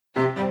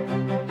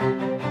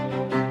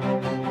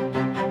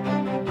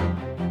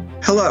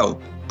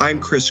Hello, I'm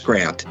Chris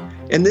Grant,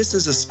 and this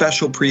is a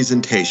special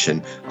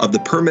presentation of the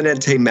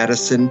Permanente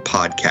Medicine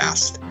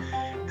podcast.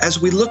 As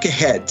we look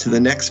ahead to the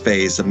next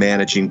phase of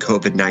managing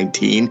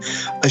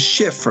COVID-19, a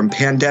shift from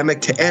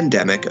pandemic to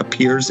endemic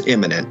appears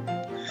imminent.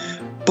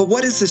 But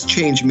what does this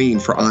change mean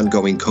for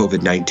ongoing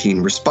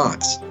COVID-19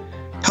 response,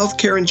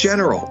 healthcare in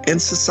general,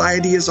 and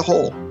society as a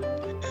whole?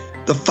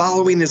 The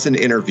following is an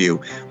interview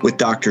with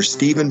Dr.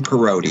 Stephen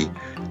Perotti,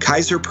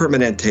 Kaiser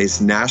Permanente's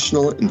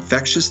National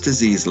Infectious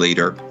Disease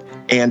Leader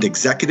and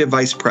Executive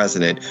Vice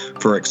President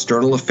for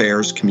External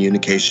Affairs,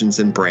 Communications,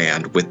 and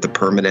Brand with the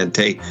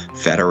Permanente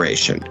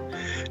Federation.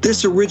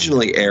 This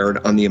originally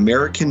aired on the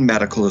American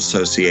Medical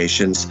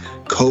Association's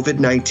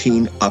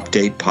COVID-19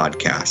 Update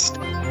podcast.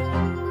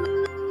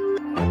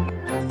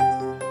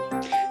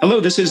 Hello,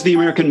 this is the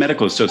American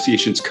Medical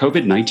Association's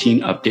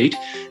COVID-19 Update.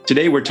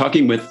 Today, we're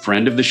talking with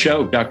friend of the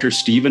show, Dr.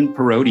 Stephen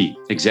Perotti,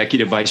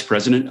 Executive Vice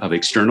President of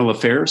External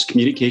Affairs,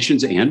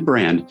 Communications, and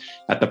Brand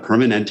at the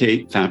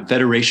Permanente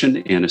Federation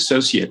and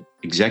Associate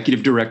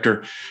Executive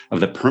Director of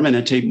the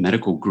Permanente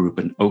Medical Group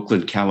in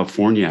Oakland,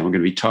 California. We're going to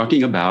be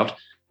talking about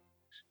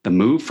the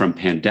move from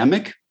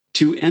pandemic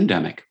to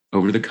endemic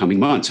over the coming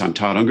months. I'm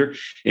Todd Unger,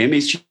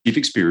 AMA's Chief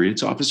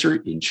Experience Officer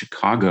in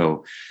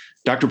Chicago.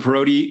 Dr.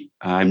 Perotti,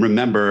 I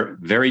remember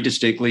very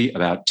distinctly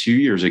about 2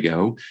 years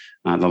ago,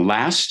 the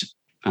last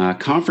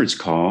conference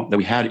call that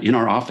we had in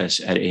our office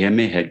at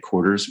AMA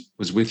headquarters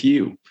was with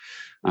you,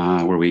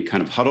 where we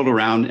kind of huddled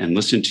around and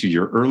listened to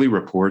your early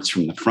reports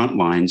from the front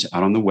lines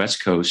out on the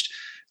West Coast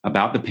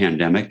about the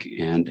pandemic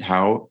and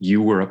how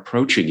you were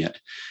approaching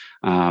it.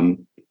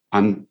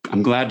 I'm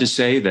glad to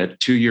say that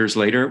 2 years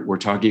later, we're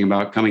talking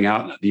about coming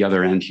out the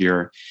other end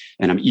here,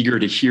 and I'm eager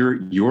to hear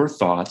your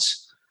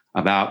thoughts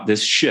about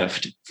this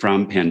shift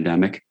from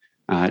pandemic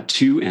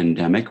to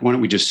endemic. Why don't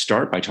we just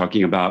start by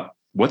talking about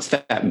what's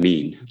that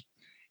mean?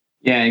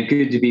 Yeah,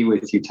 good to be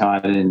with you,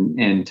 Todd,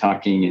 and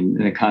talking in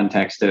the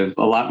context of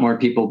a lot more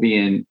people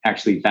being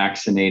actually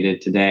vaccinated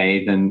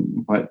today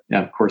than what,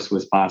 of course,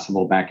 was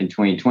possible back in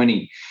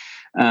 2020.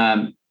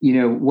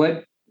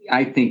 What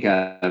I think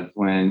of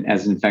when,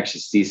 as an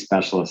infectious disease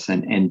specialist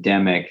and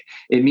endemic,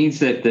 it means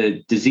that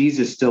the disease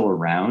is still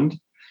around,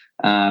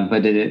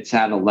 but it's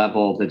at a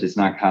level that is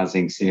not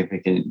causing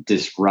significant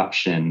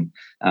disruption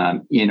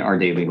in our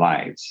daily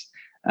lives.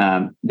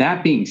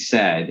 That being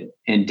said,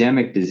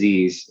 endemic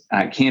disease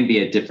can be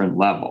at different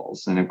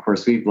levels. And of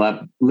course, we've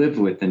lived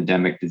with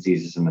endemic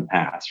diseases in the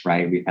past,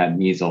 right? We've had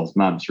measles,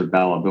 mumps,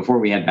 rubella. Before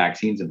we had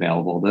vaccines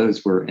available,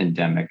 those were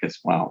endemic as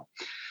well.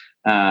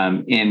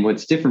 And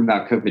what's different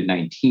about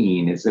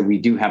COVID-19 is that we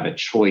do have a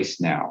choice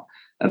now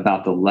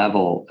about the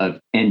level of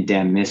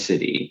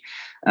endemicity.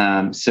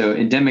 So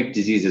endemic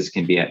diseases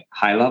can be at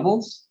high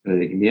levels, or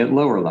they can be at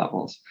lower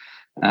levels.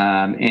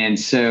 And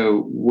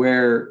so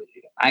where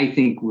I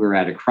think we're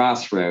at a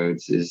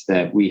crossroads is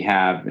that we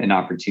have an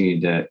opportunity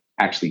to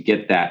actually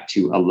get that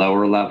to a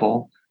lower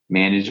level,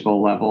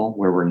 manageable level,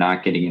 where we're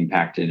not getting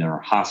impacted in our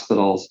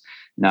hospitals,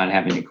 not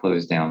having to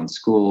close down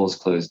schools,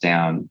 close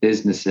down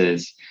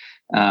businesses.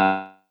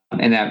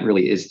 And that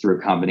really is through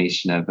a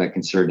combination of a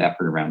concerted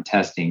effort around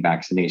testing,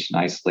 vaccination,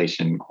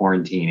 isolation,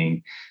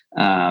 quarantining,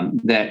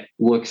 that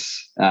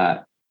looks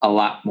a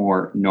lot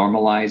more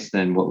normalized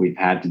than what we've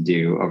had to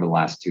do over the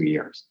last 2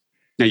 years.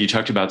 Now, you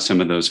talked about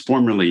some of those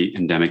formerly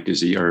endemic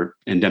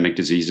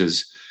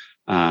diseases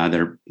that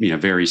are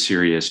very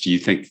serious. Do you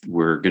think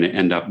we're going to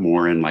end up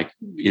more in like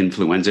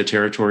influenza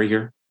territory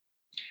here?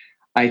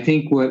 I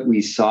think what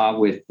we saw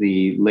with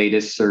the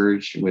latest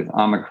surge with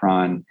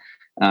Omicron,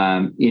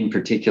 in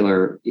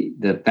particular,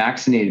 the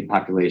vaccinated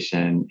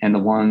population and the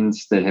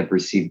ones that have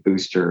received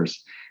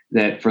boosters,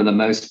 that for the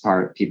most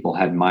part, people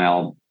had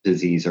mild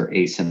disease or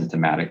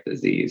asymptomatic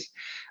disease.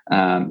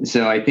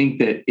 So I think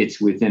that it's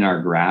within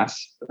our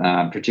grasp,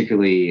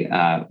 particularly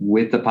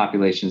with the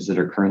populations that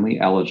are currently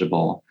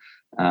eligible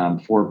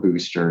for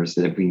boosters,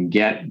 that if we can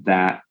get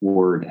that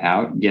word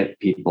out, get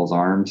people's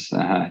arms,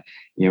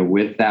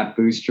 with that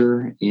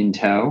booster in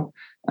tow,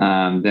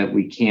 that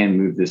we can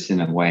move this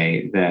in a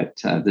way that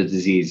the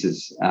disease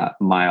is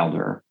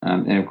milder.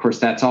 And of course,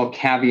 that's all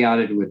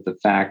caveated with the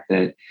fact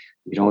that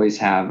we'd always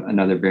have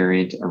another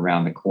variant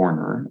around the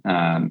corner.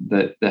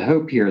 The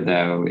hope here,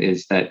 though,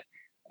 is that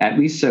at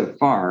least so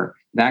far,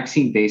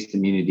 vaccine-based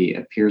immunity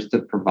appears to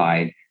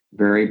provide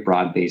very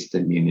broad-based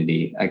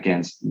immunity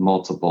against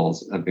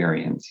multiples of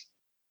variants.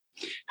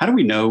 How do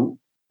we know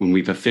when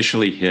we've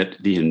officially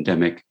hit the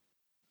endemic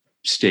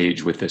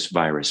stage with this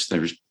virus?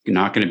 There's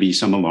not going to be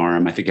some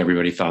alarm. I think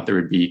everybody thought there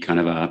would be kind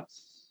of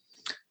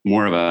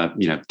more of a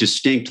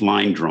distinct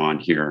line drawn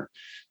here.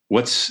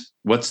 What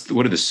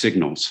are the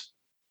signals?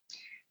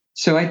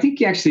 So I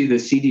think actually the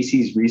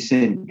CDC's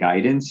recent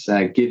guidance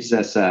gives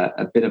us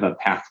a bit of a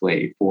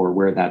pathway for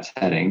where that's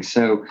heading.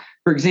 So,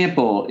 for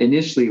example,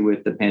 initially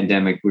with the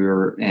pandemic, we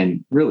were,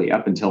 and really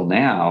up until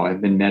now,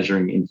 have been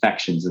measuring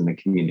infections in the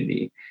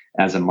community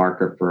as a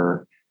marker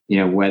for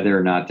whether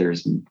or not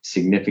there's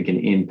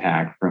significant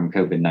impact from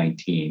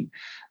COVID-19.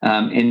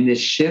 And this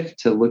shift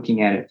to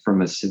looking at it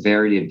from a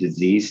severity of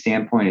disease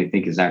standpoint, I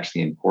think is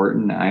actually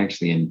important. I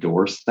actually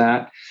endorse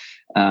that,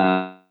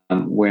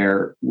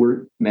 where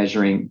we're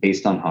measuring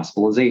based on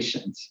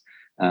hospitalizations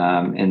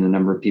and the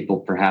number of people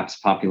perhaps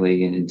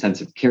populating an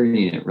intensive care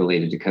unit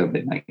related to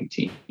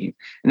COVID-19.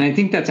 And I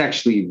think that's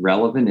actually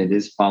relevant. It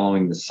is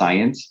following the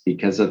science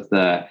because of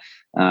the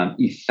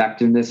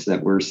effectiveness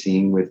that we're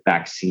seeing with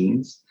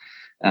vaccines.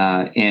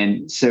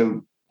 And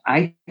so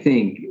I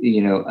think,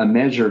 a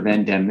measure of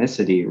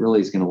endemicity really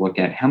is going to look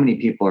at how many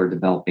people are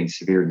developing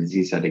severe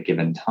disease at a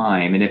given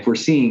time. And if we're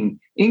seeing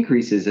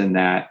increases in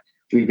that,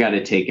 we've got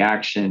to take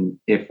action.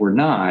 If we're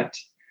not,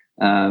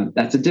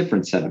 that's a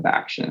different set of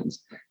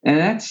actions. And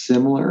that's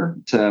similar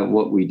to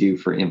what we do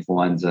for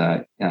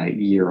influenza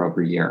year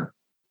over year.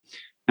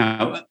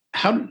 Now,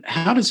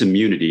 how does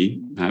immunity,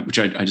 which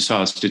I just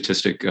saw a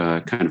statistic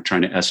kind of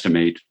trying to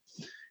estimate,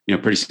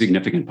 pretty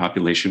significant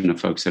population of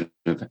folks that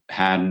have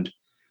had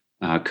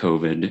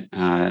COVID,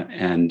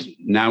 and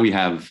now we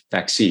have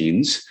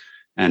vaccines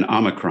and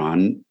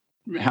Omicron.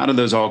 How do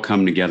those all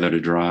come together to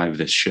drive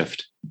this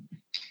shift?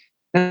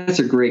 That's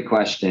a great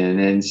question.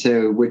 And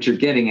so what you're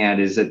getting at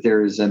is that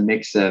there's a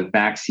mix of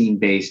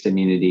vaccine-based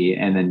immunity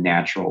and then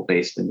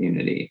natural-based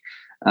immunity.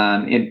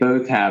 And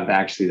both have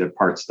actually their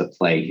parts to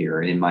play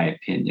here, in my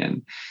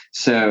opinion.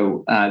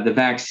 So the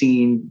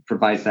vaccine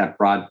provides that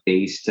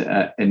broad-based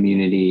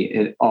immunity.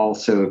 It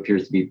also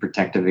appears to be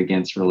protective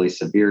against really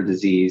severe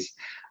disease.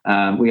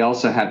 We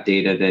also have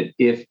data that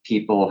if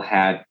people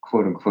had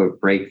quote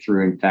unquote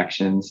breakthrough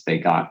infections, they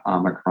got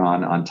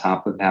Omicron on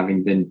top of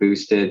having been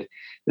boosted,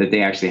 that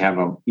they actually have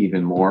an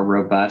even more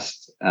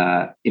robust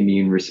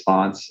immune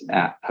response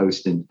at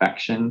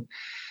post-infection.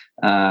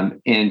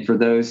 And for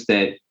those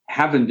that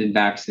haven't been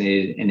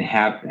vaccinated and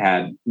have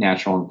had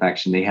natural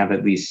infection, they have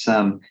at least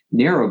some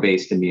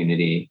narrow-based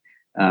immunity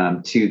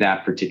to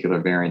that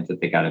particular variant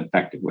that they got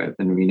infected with.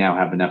 And we now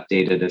have enough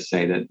data to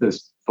say that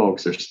those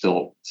folks are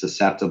still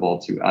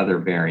susceptible to other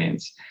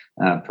variants,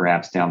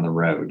 perhaps down the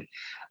road.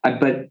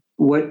 But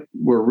what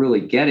we're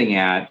really getting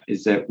at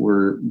is that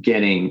we're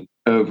getting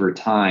over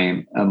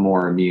time a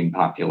more immune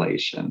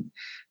population.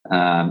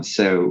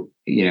 So,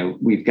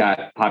 we've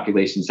got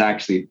populations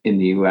actually in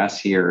the US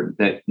here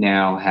that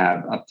now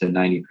have up to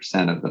 90%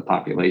 of the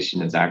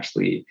population is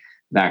actually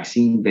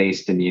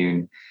vaccine-based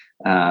immune.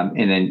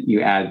 And then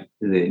you add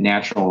the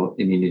natural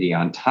immunity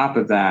on top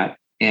of that,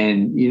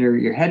 and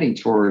you're heading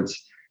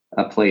towards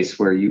a place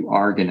where you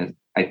are going to,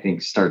 I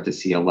think, start to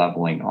see a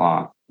leveling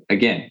off.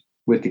 Again,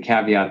 with the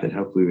caveat that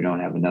hopefully we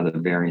don't have another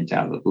variant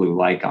out of the blue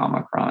like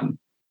Omicron.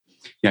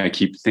 Yeah, I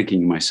keep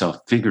thinking to myself,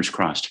 fingers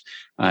crossed,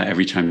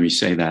 every time you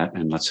say that.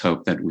 And let's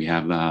hope that we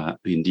have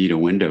indeed a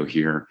window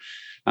here.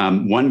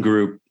 One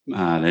group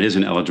that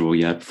isn't eligible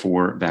yet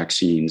for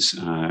vaccines,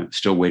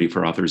 still waiting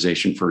for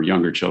authorization for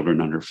younger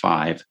children under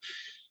 5.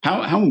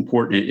 How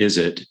important is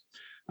it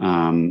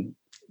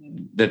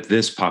that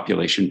this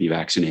population be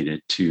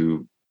vaccinated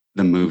to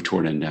the move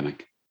toward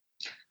endemic?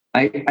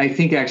 I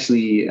think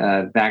actually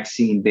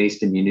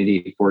vaccine-based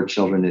immunity for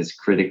children is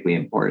critically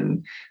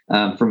important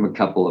from a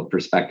couple of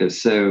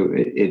perspectives. So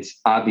it's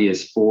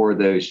obvious for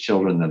those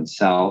children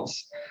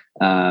themselves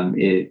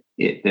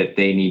that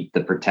they need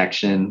the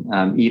protection,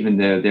 even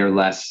though they're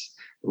less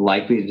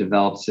likely to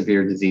develop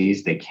severe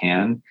disease, they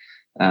can.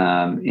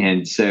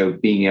 And so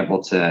being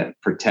able to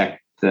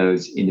protect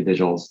those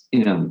individuals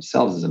in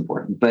themselves is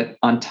important. But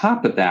on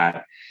top of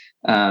that,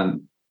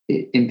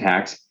 it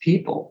impacts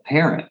people,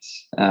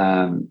 parents.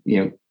 Can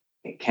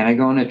I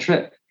go on a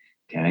trip?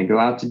 Can I go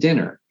out to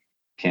dinner?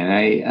 Can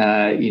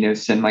I,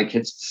 send my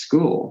kids to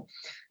school?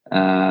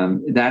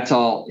 That's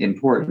all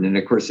important. And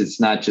of course, it's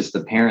not just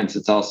the parents,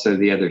 it's also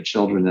the other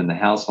children in the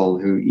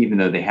household who, even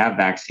though they have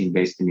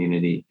vaccine-based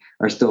immunity,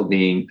 are still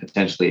being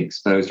potentially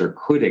exposed or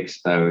could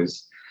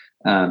expose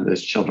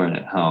those children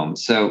at home.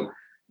 So,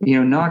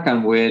 knock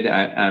on wood,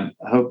 I'm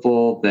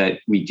hopeful that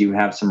we do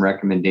have some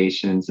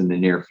recommendations in the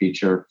near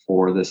future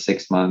for the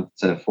 6-month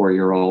to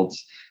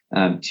 4-year-olds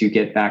to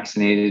get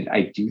vaccinated.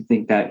 I do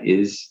think that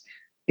is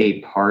a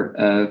part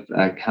of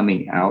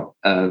coming out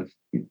of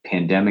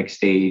pandemic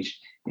stage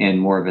and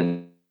more of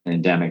an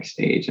endemic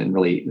stage. And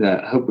really,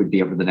 the hope would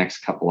be over the next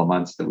couple of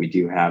months that we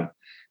do have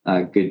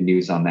good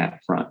news on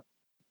that front.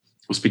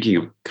 Well, speaking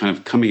of kind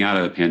of coming out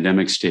of the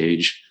pandemic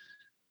stage,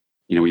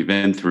 we've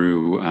been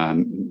through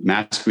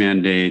mask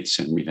mandates,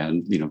 and we've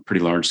had,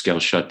 pretty large scale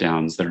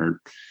shutdowns that are,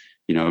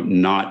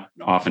 not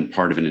often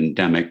part of an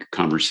endemic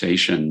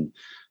conversation.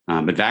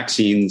 But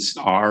vaccines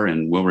are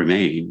and will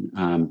remain.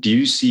 Do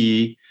you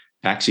see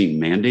vaccine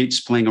mandates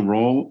playing a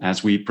role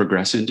as we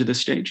progress into this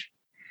stage?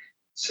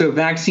 So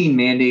vaccine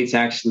mandates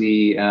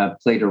actually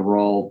played a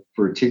role,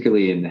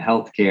 particularly in the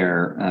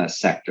healthcare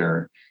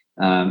sector.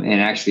 And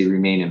actually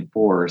remain in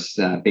force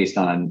based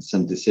on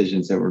some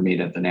decisions that were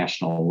made at the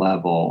national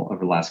level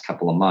over the last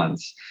couple of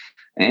months.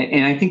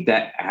 And I think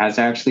that has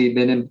actually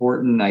been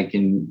important. I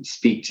can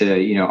speak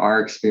to,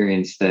 our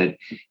experience that,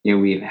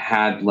 we've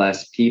had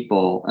less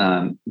people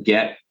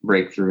get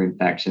breakthrough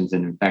infections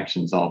and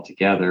infections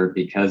altogether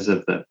because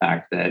of the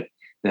fact that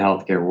the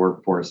healthcare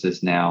workforce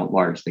is now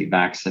largely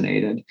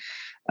vaccinated.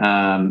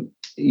 There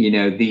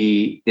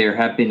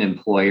have been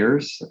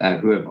employers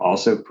who have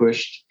also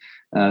pushed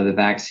the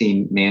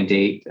vaccine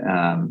mandate,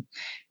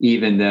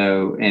 even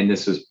though, and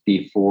this was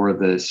before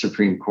the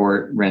Supreme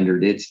Court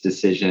rendered its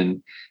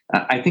decision.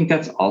 I think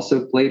that's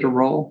also played a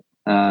role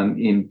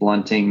in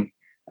blunting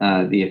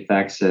the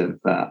effects of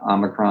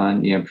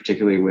Omicron,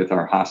 particularly with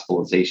our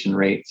hospitalization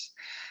rates.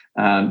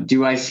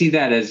 Do I see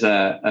that as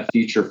a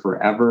future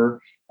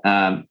forever?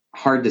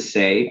 Hard to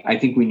say. I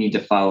think we need to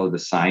follow the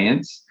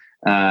science.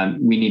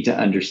 We need to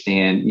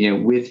understand,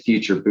 with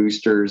future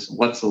boosters,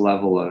 what's the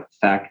level of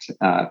effect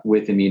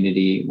with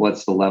immunity?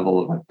 What's the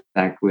level of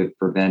effect with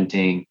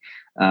preventing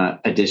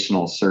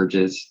additional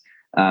surges?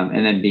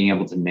 And then being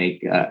able to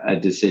make a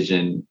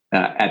decision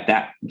at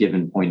that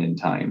given point in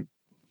time.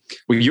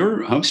 Well,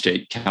 your home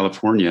state,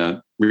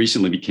 California,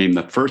 recently became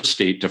the first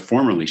state to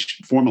formally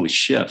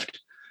shift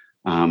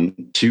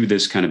to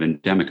this kind of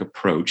endemic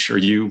approach. Are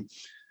you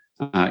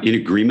in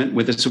agreement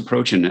with this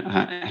approach,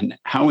 and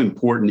how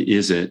important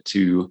is it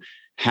to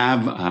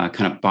have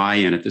kind of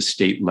buy-in at the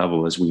state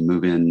level as we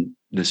move in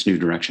this new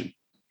direction?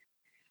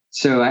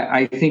 So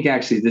I think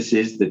actually this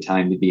is the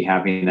time to be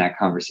having that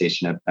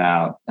conversation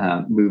about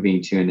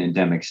moving to an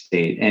endemic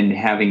state and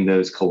having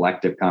those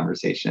collective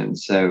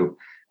conversations. So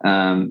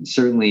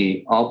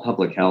certainly all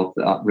public health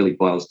really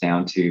boils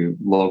down to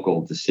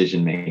local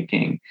decision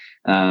making.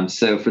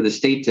 So for the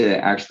state to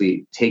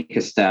actually take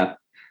a step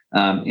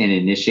and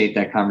initiate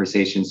that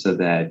conversation so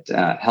that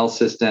health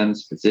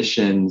systems,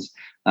 physicians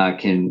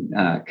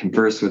can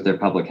converse with their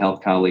public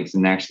health colleagues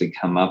and actually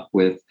come up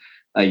with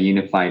a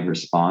unified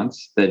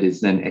response that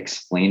is then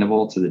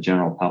explainable to the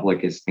general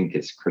public, I think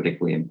is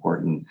critically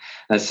important.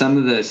 Some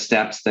of the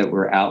steps that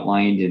were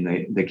outlined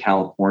in the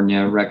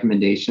California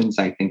recommendations,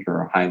 I think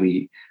are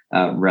highly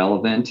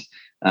relevant.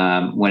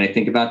 When I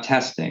think about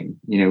testing,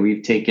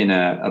 we've taken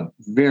a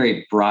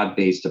very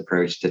broad-based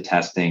approach to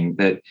testing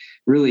that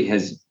really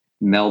has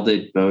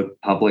melded both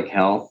public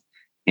health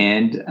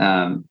and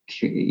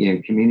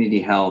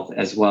community health,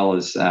 as well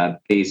as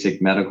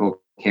basic medical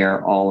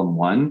care all in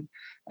one.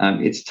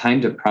 It's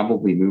time to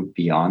probably move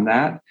beyond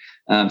that.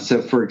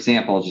 So, for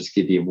example, I'll just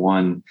give you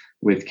one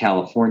with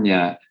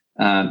California.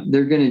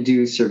 They're going to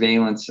do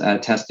surveillance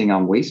testing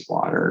on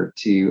wastewater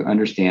to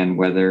understand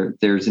whether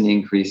there's an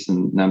increase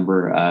in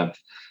number of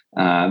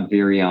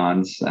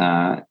virions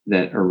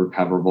that are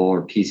recoverable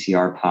or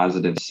PCR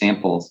positive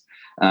samples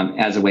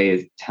as a way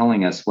of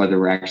telling us whether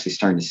we're actually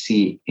starting to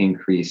see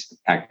increased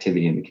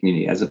activity in the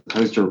community, as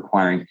opposed to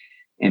requiring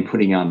and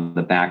putting on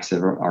the backs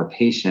of our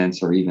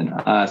patients or even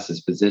us as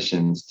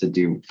physicians to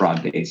do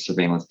broad-based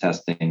surveillance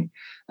testing,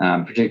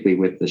 particularly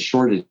with the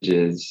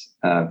shortages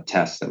of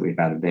tests that we've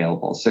had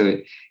available. So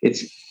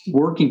it's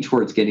working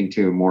towards getting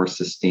to a more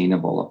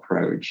sustainable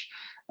approach,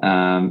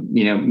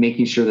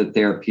 making sure that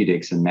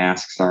therapeutics and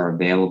masks are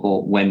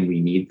available when we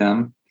need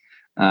them,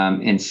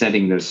 and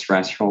setting those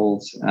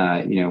thresholds,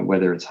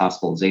 whether it's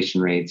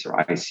hospitalization rates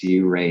or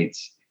ICU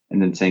rates,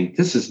 and then saying,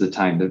 this is the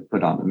time to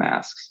put on the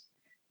masks.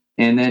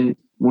 And then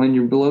when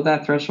you're below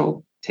that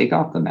threshold, take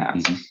off the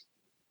mask.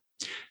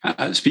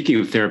 Mm-hmm.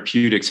 Speaking of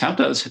therapeutics, how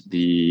does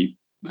the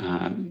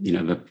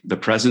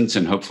presence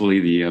and hopefully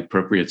the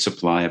appropriate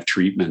supply of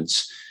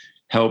treatments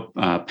help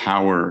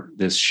power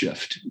this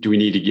shift? Do we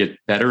need to get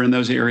better in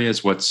those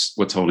areas? What's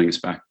holding us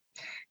back?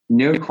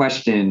 No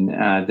question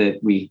that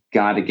we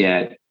got to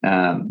get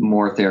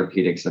more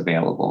therapeutics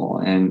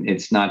available, and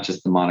it's not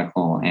just the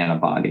monoclonal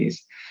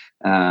antibodies.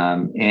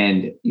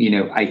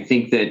 I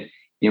think that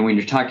when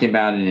you're talking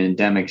about an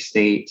endemic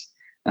state,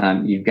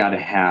 you've got to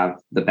have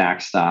the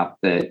backstop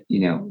that,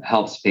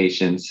 helps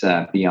patients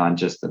beyond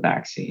just the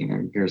vaccine.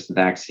 And here's the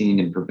vaccine,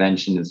 and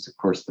prevention is, of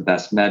course, the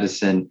best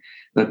medicine,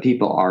 but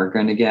people are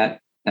going to get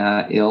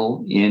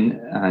ill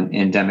in an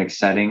endemic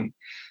setting.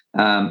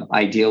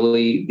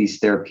 Ideally, these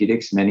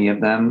therapeutics, many of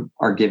them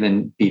are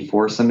given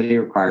before somebody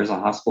requires a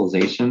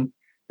hospitalization.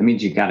 That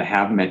means you've got to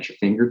have them at your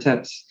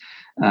fingertips.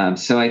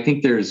 So I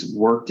think there's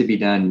work to be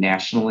done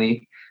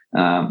nationally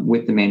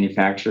with the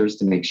manufacturers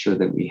to make sure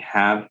that we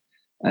have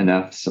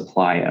enough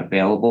supply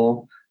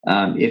available.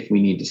 If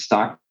we need to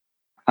stockpile,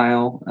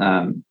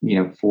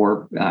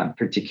 for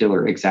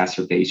particular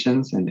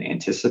exacerbations and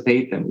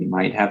anticipate that we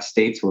might have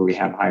states where we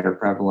have higher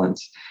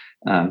prevalence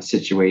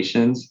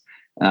situations,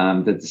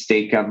 that the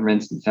state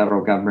governments and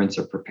federal governments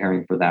are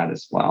preparing for that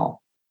as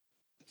well.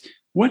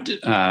 What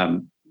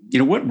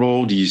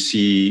role do you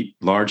see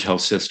large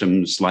health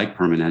systems like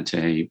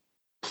Permanente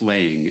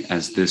playing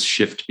as this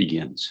shift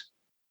begins?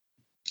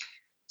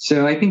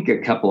 So I think a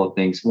couple of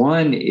things.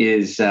 One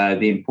is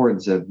the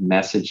importance of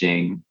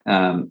messaging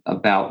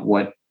about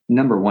what,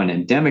 number one,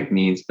 endemic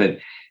means, but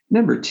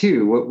Number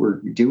two, what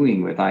we're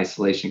doing with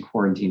isolation,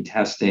 quarantine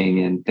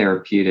testing, and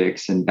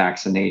therapeutics and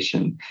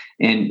vaccination,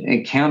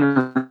 and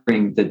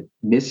countering the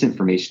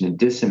misinformation and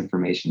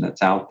disinformation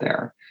that's out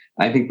there.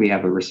 I think we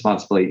have a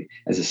responsibility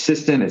as a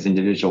system, as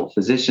individual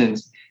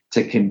physicians,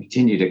 to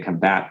continue to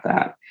combat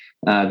that.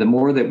 The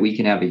more that we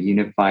can have a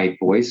unified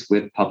voice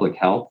with public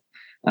health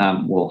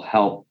will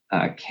help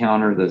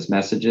counter those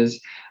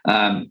messages.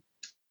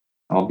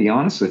 I'll be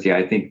honest with you.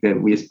 I think that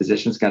we as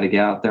physicians got to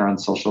get out there on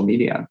social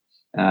media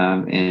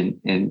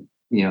and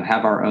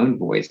have our own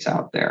voice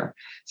out there.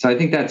 So I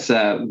think that's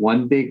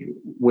one big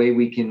way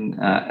we can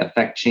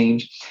affect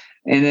change.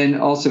 And then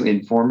also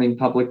informing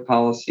public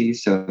policy.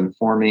 So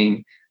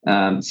informing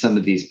some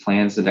of these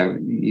plans that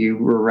you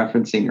were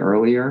referencing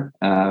earlier,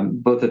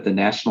 both at the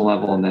national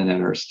level and then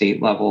at our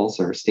state levels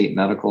or state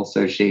medical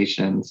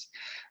associations.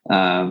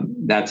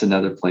 That's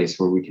another place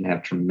where we can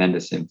have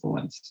tremendous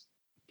influence.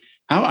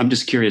 I'm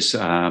just curious,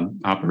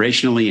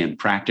 operationally and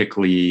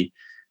practically,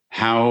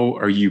 how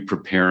are you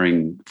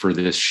preparing for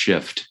this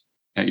shift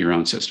at your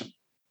own system?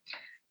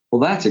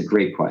 Well, that's a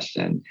great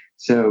question.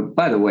 So,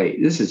 by the way,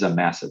 this is a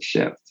massive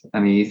shift. I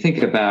mean, you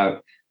think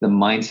about the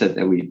mindset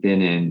that we've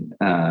been in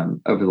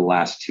over the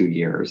last 2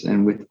 years,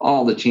 and with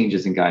all the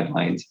changes in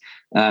guidelines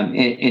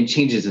and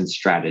changes in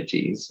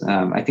strategies.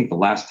 I think the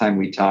last time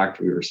we talked,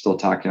 we were still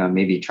talking about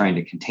maybe trying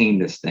to contain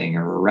this thing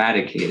or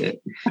eradicate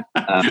it,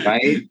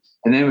 right?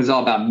 And then it was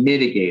all about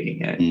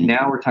mitigating it. Mm-hmm.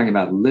 Now we're talking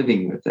about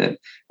living with it.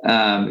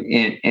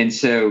 And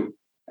so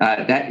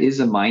that is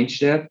a mind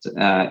shift.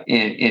 And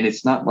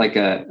it's not like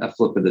a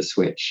flip of the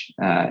switch.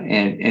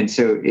 And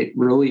so it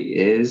really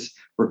is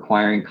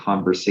requiring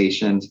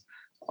conversations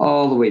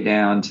all the way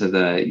down to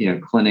the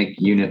clinic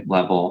unit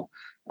level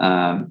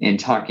and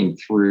talking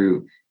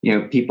through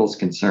people's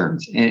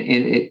concerns. And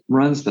it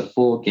runs the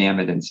full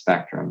gamut and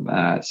spectrum.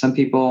 Some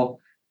people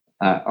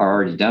are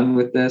already done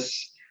with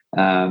this.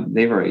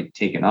 They've already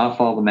taken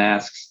off all the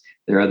masks.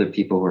 There are other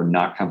people who are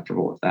not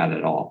comfortable with that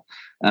at all.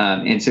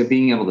 And so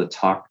being able to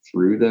talk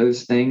through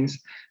those things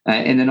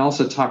and then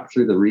also talk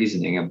through the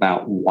reasoning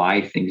about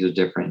why things are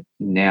different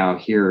now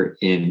here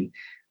in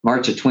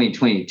March of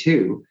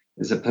 2022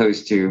 as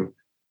opposed to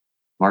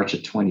March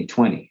of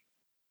 2020.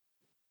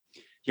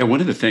 Yeah,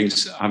 one of the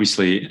things,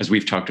 obviously, as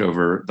we've talked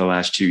over the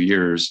last 2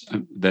 years,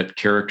 that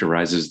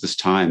characterizes this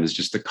time is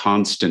just the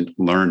constant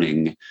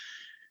learning,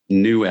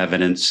 new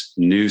evidence,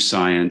 new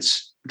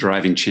science,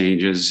 driving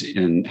changes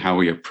in how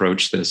we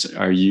approach this.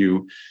 Are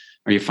you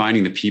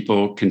finding that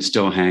people can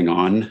still hang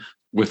on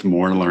with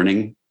more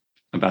learning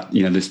about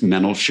this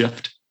mental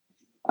shift?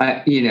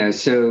 Let's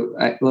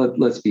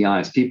be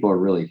honest. People are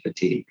really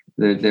fatigued.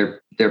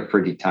 They're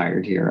pretty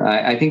tired here.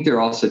 I think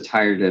they're also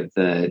tired of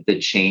the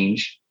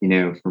change.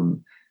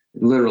 From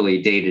literally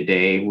day to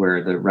day,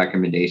 where the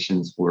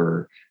recommendations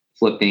were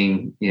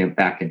flipping,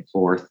 back and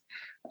forth.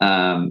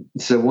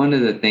 So one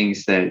of the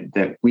things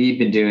that we've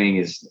been doing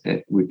is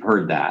we've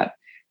heard that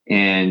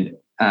and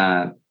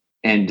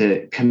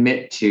to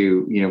commit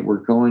to,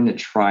 we're going to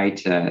try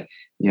to,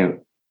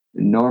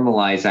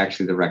 normalize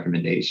actually the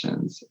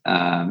recommendations.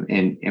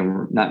 And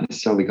we're not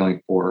necessarily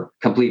going for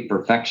complete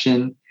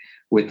perfection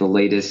with the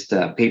latest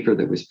paper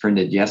that was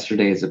printed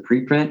yesterday as a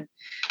preprint,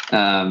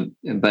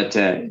 but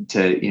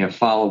to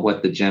follow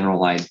what the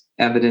generalized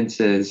evidence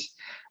is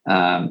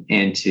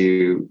and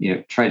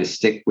to try to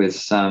stick with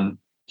some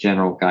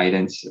general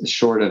guidance,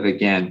 short of,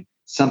 again,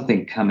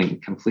 something coming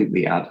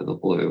completely out of the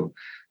blue.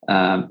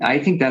 I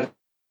think that's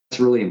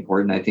really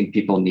important. I think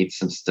people need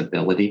some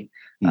stability,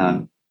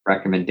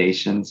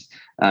 recommendations.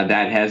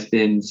 That has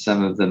been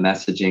some of the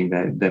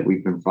messaging that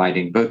we've been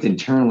providing, both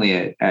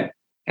internally at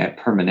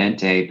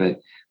Permanente, but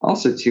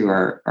also to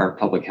our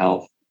public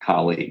health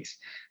colleagues,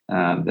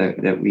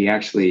 that we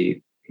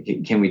actually,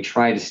 can we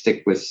try to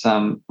stick with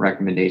some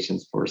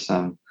recommendations for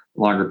some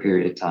longer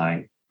period of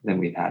time than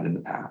we've had in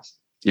the past.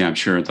 Yeah, I'm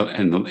sure.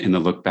 In the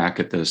look back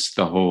at this,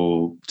 the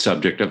whole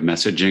subject of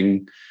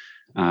messaging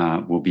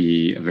will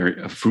be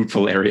a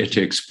fruitful area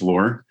to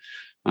explore,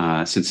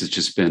 since it's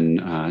just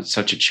been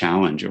such a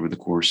challenge over the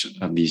course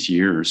of these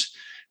years.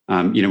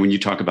 When you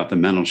talk about the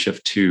mental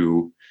shift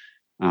too,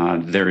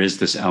 there is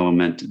this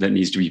element that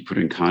needs to be put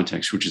in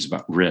context, which is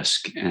about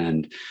risk.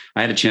 And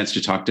I had a chance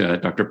to talk to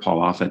Dr.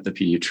 Paul Offit, the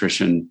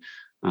pediatrician,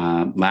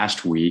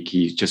 last week.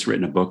 He's just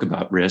written a book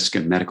about risk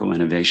and medical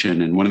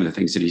innovation. And one of the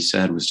things that he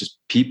said was just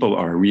people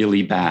are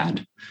really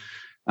bad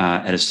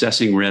at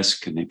assessing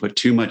risk, and they put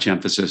too much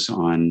emphasis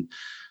on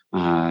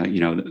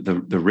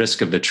the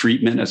risk of the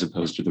treatment as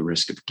opposed to the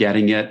risk of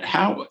getting it.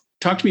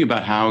 Talk to me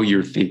about how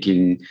you're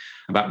thinking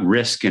about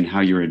risk and how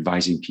you're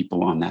advising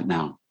people on that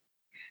now.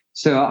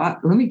 So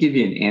let me give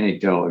you an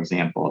anecdotal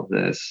example of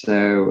this.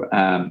 So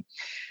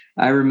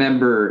I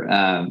remember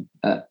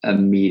a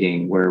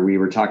meeting where we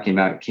were talking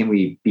about, can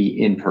we be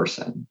in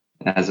person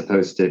as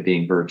opposed to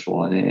being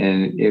virtual?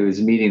 And it was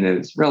a meeting that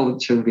was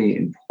relatively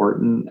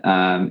important.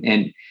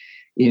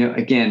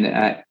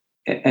 Again,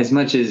 as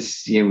much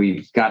as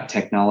we've got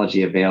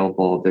technology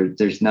available,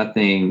 there's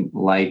nothing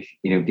like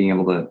being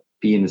able to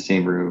be in the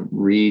same room,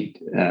 read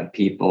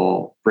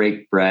people,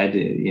 break bread,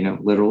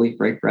 literally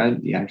break bread,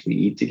 you actually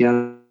eat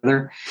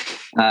together.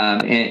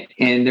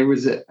 And there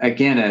was,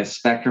 again, a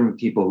spectrum of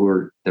people who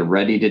were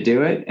ready to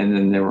do it. And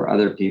then there were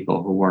other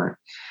people who weren't.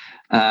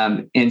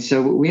 And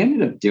so what we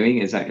ended up doing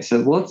is I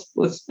said, well,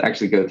 let's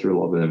actually go through a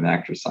little bit of an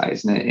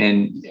exercise.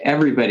 And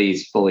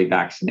everybody's fully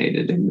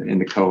vaccinated in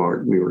the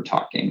cohort we were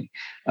talking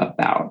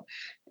about.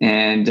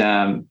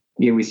 And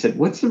we said,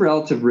 what's the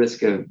relative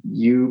risk of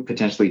you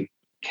potentially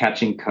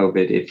catching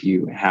COVID if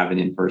you have an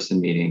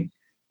in-person meeting?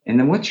 And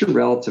then what's your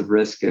relative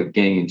risk of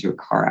getting into a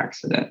car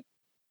accident?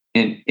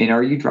 And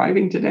are you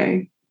driving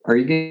today? Are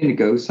you going to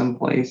go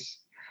someplace?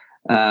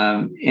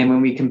 And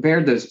when we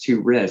compared those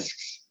two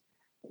risks,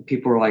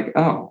 people were like,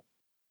 oh,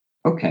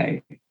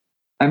 okay,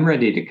 I'm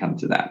ready to come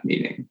to that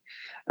meeting.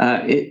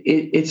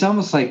 It's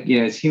almost like,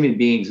 as human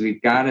beings,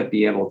 we've got to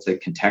be able to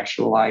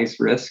contextualize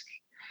risk.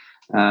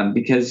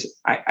 Because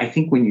I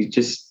think when you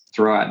just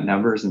throw out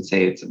numbers and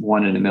say it's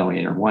 1 in a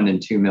million or 1 in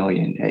 2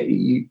 million,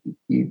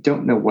 you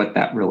don't know what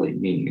that really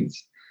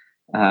means.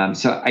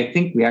 So I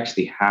think we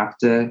actually have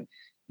to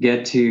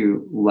get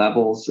to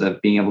levels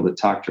of being able to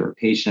talk to our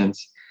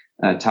patients,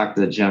 talk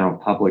to the general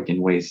public in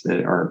ways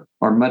that are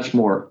much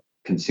more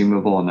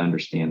consumable and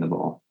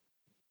understandable.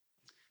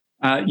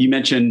 You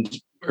mentioned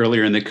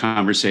earlier in the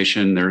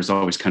conversation, there's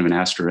always kind of an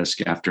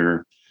asterisk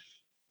after,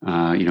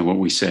 what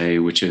we say,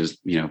 which is,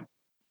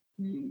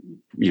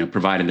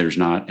 provided there's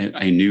not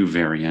a new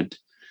variant.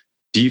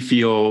 Do you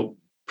feel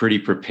pretty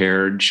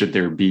prepared? Should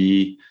there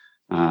be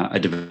a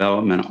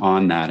development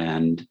on that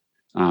end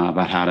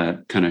about how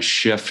to kind of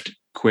shift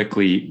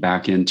quickly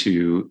back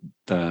into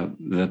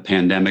the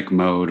pandemic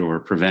mode or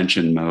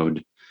prevention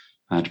mode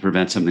to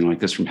prevent something like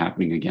this from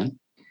happening again?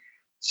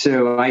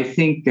 So I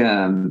think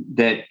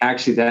that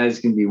actually that is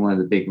going to be one of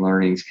the big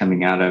learnings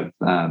coming out of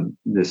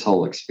this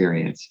whole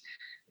experience,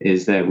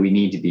 is that we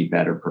need to be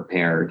better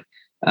prepared.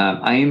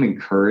 I am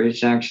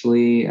encouraged,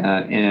 actually,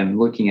 and I'm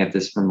looking at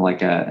this from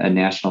like a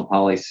national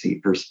policy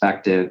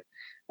perspective,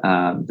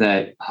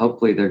 that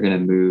hopefully they're going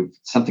to move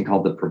something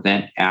called the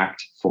Prevent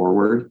Act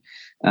forward,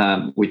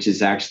 which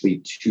is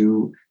actually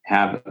to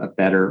have a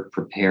better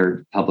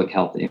prepared public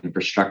health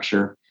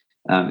infrastructure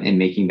and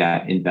making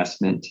that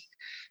investment.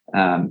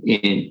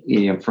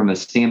 From a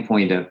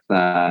standpoint of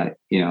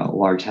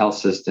large health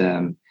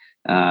system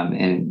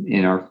and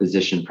in our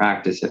physician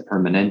practice at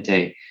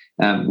Permanente,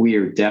 we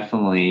are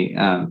definitely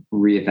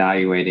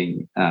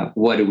reevaluating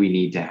what do we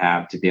need to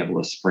have to be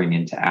able to spring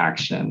into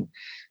action.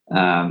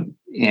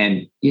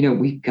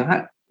 We've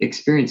got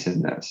experience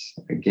in this.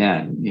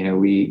 Again,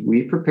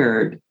 we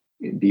prepared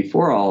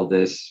before all of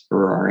this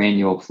for our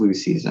annual flu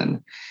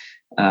season.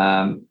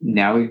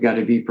 Now we've got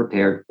to be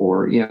prepared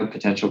for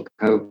potential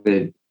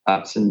COVID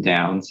ups and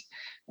downs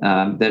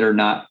that are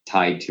not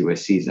tied to a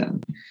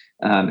season.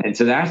 And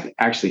so that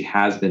actually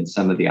has been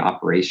some of the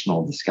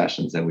operational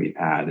discussions that we've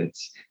had.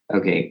 It's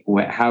okay,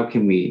 how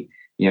can we,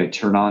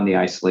 turn on the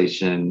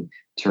isolation,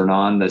 turn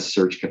on the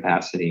surge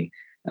capacity,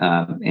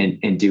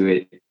 and do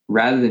it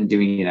rather than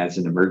doing it as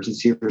an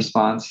emergency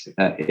response.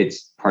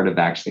 It's part of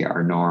actually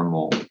our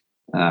normal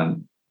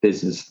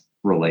business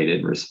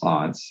related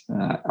response,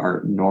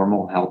 our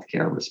normal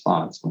healthcare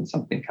response when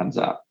something comes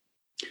up.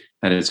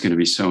 That is going to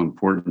be so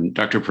important.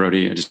 Dr.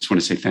 Parodi, I just want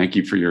to say thank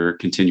you for your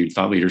continued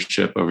thought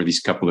leadership over these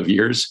couple of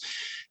years.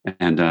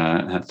 And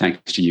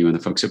thanks to you and the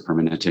folks at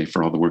Permanente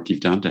for all the work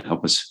you've done to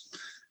help us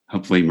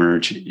hopefully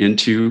merge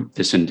into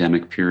this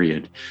endemic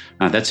period.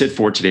 That's it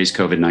for today's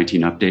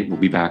COVID-19 update. We'll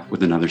be back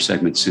with another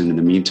segment soon. In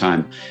the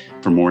meantime,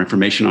 for more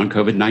information on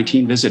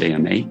COVID-19, visit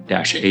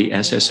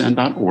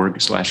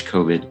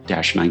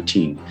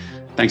ama-assn.org/COVID-19.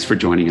 Thanks for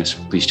joining us.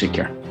 Please take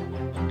care.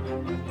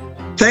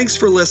 Thanks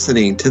for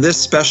listening to this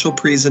special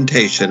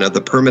presentation of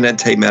the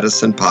Permanente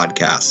Medicine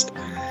Podcast.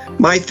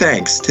 My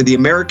thanks to the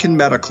American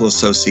Medical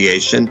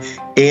Association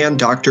and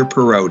Dr.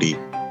 Parodi.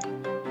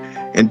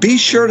 And be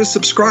sure to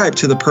subscribe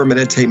to the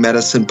Permanente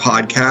Medicine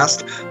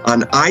Podcast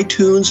on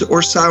iTunes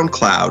or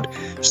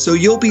SoundCloud so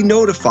you'll be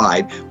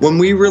notified when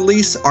we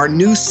release our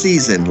new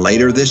season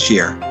later this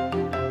year.